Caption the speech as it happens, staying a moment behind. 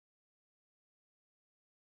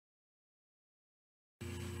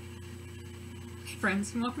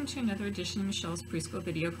friends, and welcome to another edition of Michelle's Preschool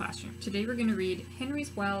Video Classroom. Today we're going to read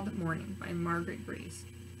Henry's Wild Morning by Margaret Breeze.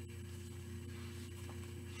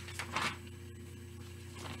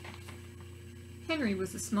 Henry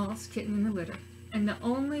was the smallest kitten in the litter, and the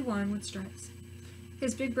only one with stripes.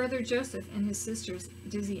 His big brother Joseph and his sisters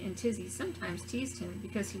Dizzy and Tizzy sometimes teased him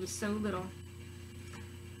because he was so little.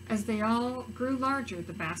 As they all grew larger,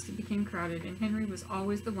 the basket became crowded, and Henry was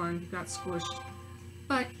always the one who got squished.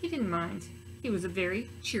 But he didn't mind. He was a very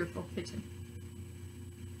cheerful kitten.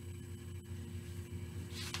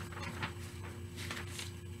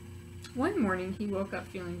 One morning he woke up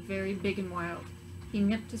feeling very big and wild. He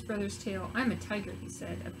nipped his brother's tail. "I'm a tiger," he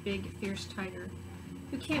said, "a big, fierce tiger."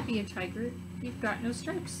 "You can't be a tiger. You've got no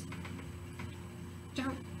stripes."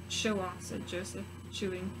 "Don't show off," said Joseph,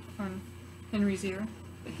 chewing on Henry's ear.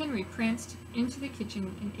 But Henry pranced into the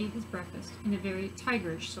kitchen and ate his breakfast in a very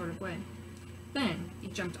tigerish sort of way. Then he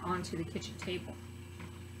jumped onto the kitchen table.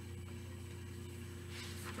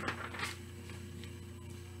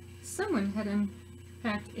 Someone had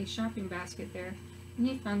unpacked a shopping basket there, and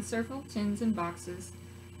he found several tins and boxes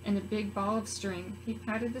and a big ball of string. He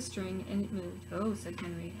patted the string and it moved. "Oh," said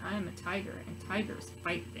Henry, "I am a tiger, and tigers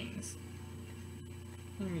fight things."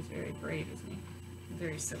 Henry's very brave, isn't he?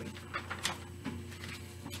 Very silly.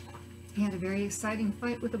 He had a very exciting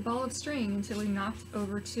fight with a ball of string until he knocked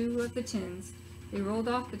over two of the tins. They rolled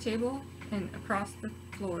off the table and across the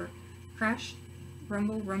floor. Crash,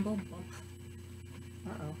 rumble, rumble, bump.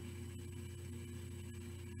 Uh-oh.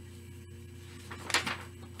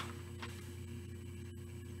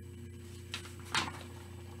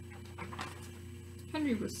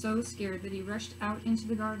 Henry was so scared that he rushed out into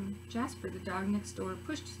the garden. Jasper, the dog next door,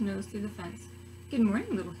 pushed his nose through the fence. "Good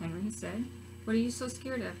morning, little Henry," he said. "What are you so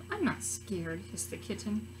scared of?" "I'm not scared," hissed the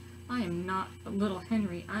kitten. "I am not a little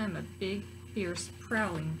Henry. I am a big, fierce,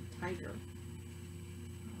 prowling tiger."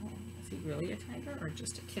 Oh, is he really a tiger or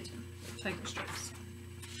just a kitten with tiger stripes?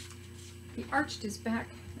 He arched his back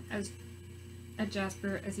at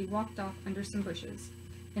Jasper as he walked off under some bushes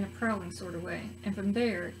in a prowling sort of way, and from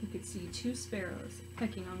there he could see two sparrows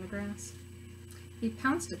pecking on the grass. He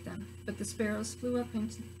pounced at them, but the sparrows flew up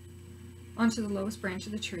onto the lowest branch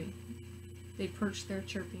of the tree. They perched there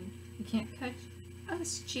chirping. "You can't catch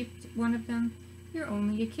us," cheeped one of them. "You're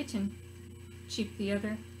only a kitten," cheeped the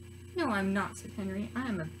other. "No, I'm not," said Henry. "I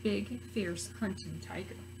am a big, fierce, hunting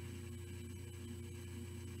tiger."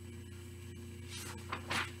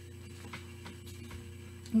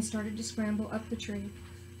 He started to scramble up the tree.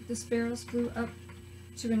 The sparrows flew up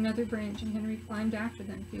to another branch, and Henry climbed after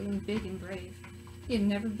them, feeling big and brave. He had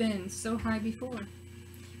never been so high before.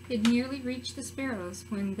 He had nearly reached the sparrows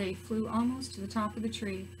when they flew almost to the top of the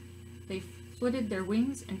tree. They flitted their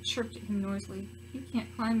wings and chirped at him noisily. "You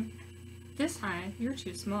can't climb this high. You're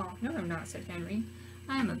too small." "No, I'm not," said Henry.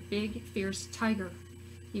 "I am a big, fierce tiger."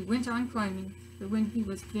 He went on climbing, but when he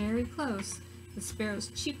was very close, the sparrows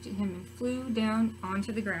cheeped at him and flew down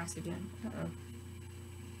onto the grass again. Uh-oh.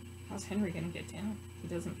 How's Henry going to get down? He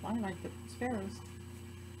doesn't fly like the sparrows.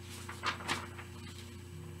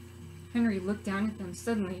 Henry looked down at them.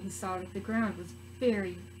 Suddenly he saw that the ground was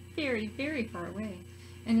very, very, very far away,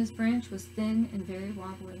 and his branch was thin and very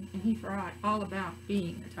wobbly, and he forgot all about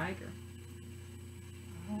being a tiger.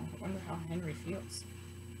 Oh, I wonder how Henry feels.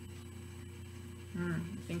 You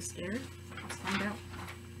think scared? Let's find out.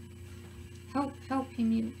 "Help, help," he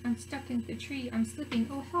mewed. "I'm stuck in the tree. I'm slipping.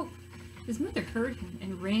 Oh, help." His mother heard him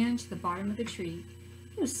and ran to the bottom of the tree.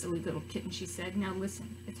 "You silly little kitten," she said. "Now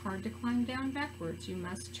listen, it's hard to climb down backwards. You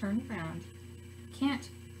must turn around." "Can't,"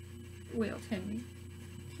 wailed Henry.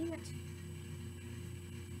 "Can't."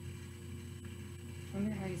 I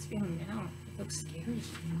wonder how he's feeling now. It looks scary.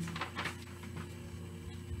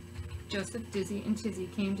 Joseph, Dizzy, and Tizzy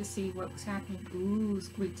came to see what was happening. "Ooh,"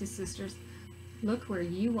 squeaked his sisters. "Look where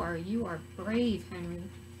you are. You are brave, Henry."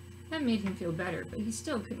 That made him feel better, but he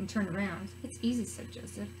still couldn't turn around. "It's easy," said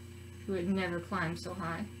Joseph, who had never climbed so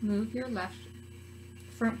high. "Move your left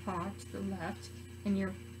front paw to the left and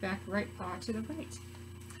your back right paw to the right."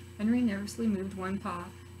 Henry nervously moved one paw.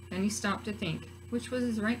 Then he stopped to think which was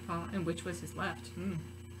his right paw and which was his left.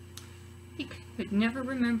 He could never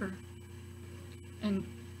remember. "And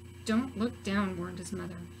don't look down," warned his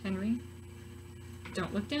mother. "Henry,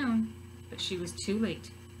 don't look down." But she was too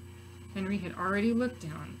late. Henry had already looked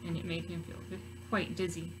down, and it made him feel quite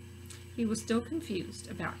dizzy. He was still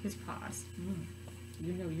confused about his paws.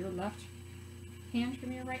 You know your left hand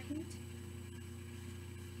from your right hand?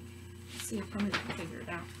 Let's see if Henry can figure it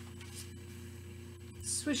out.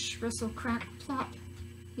 Swish, rustle, crack, plop.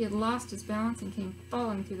 He had lost his balance and came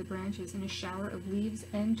falling through the branches in a shower of leaves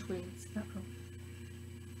and twigs. Uh-oh.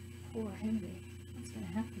 Poor Henry. What's going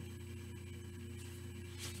to happen?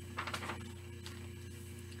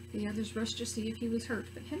 The others rushed to see if he was hurt,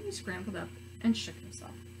 but Henry scrambled up and shook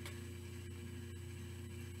himself.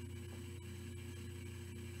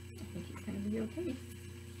 I think he's going to be okay.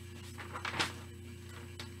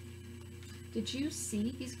 Did you see?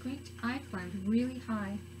 He squeaked. I climbed really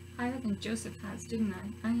high. Higher than Joseph has, didn't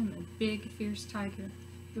I? I am a big, fierce tiger.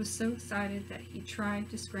 He was so excited that he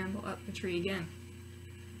tried to scramble up the tree again.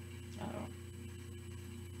 Uh-oh.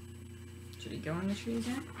 Should he go in the tree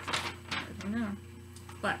again? I don't know.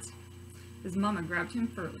 But his mama grabbed him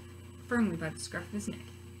firmly by the scruff of his neck.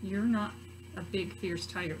 You're not a big, fierce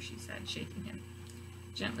tiger, she said, shaking him.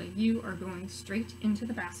 Gently, you are going straight into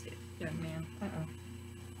the basket, young man. Uh-oh.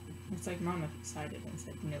 It's like Mama decided and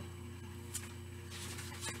said no.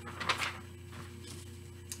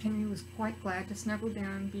 Henry was quite glad to snuggle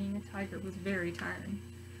down. Being a tiger was very tiring.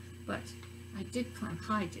 But I did climb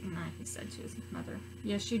high, didn't I? He said to his mother.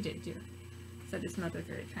 Yes, you did, dear, said his mother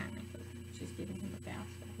very kindly. But she's giving him a bath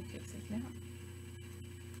while he takes his nap.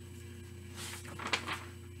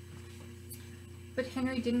 But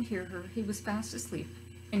Henry didn't hear her. He was fast asleep,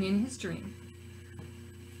 and in his dream,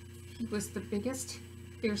 he was the biggest,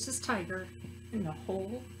 fiercest tiger in the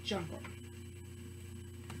whole jungle.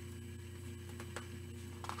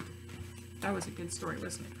 That was a good story,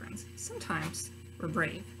 wasn't it, friends? Sometimes we're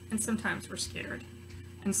brave, and sometimes we're scared,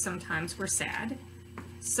 and sometimes we're sad.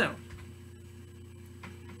 So,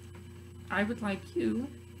 I would like you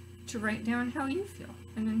to write down how you feel,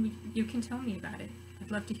 and then you can tell me about it. I'd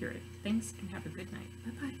love to hear it. Thanks, and have a good night.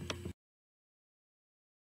 Bye-bye.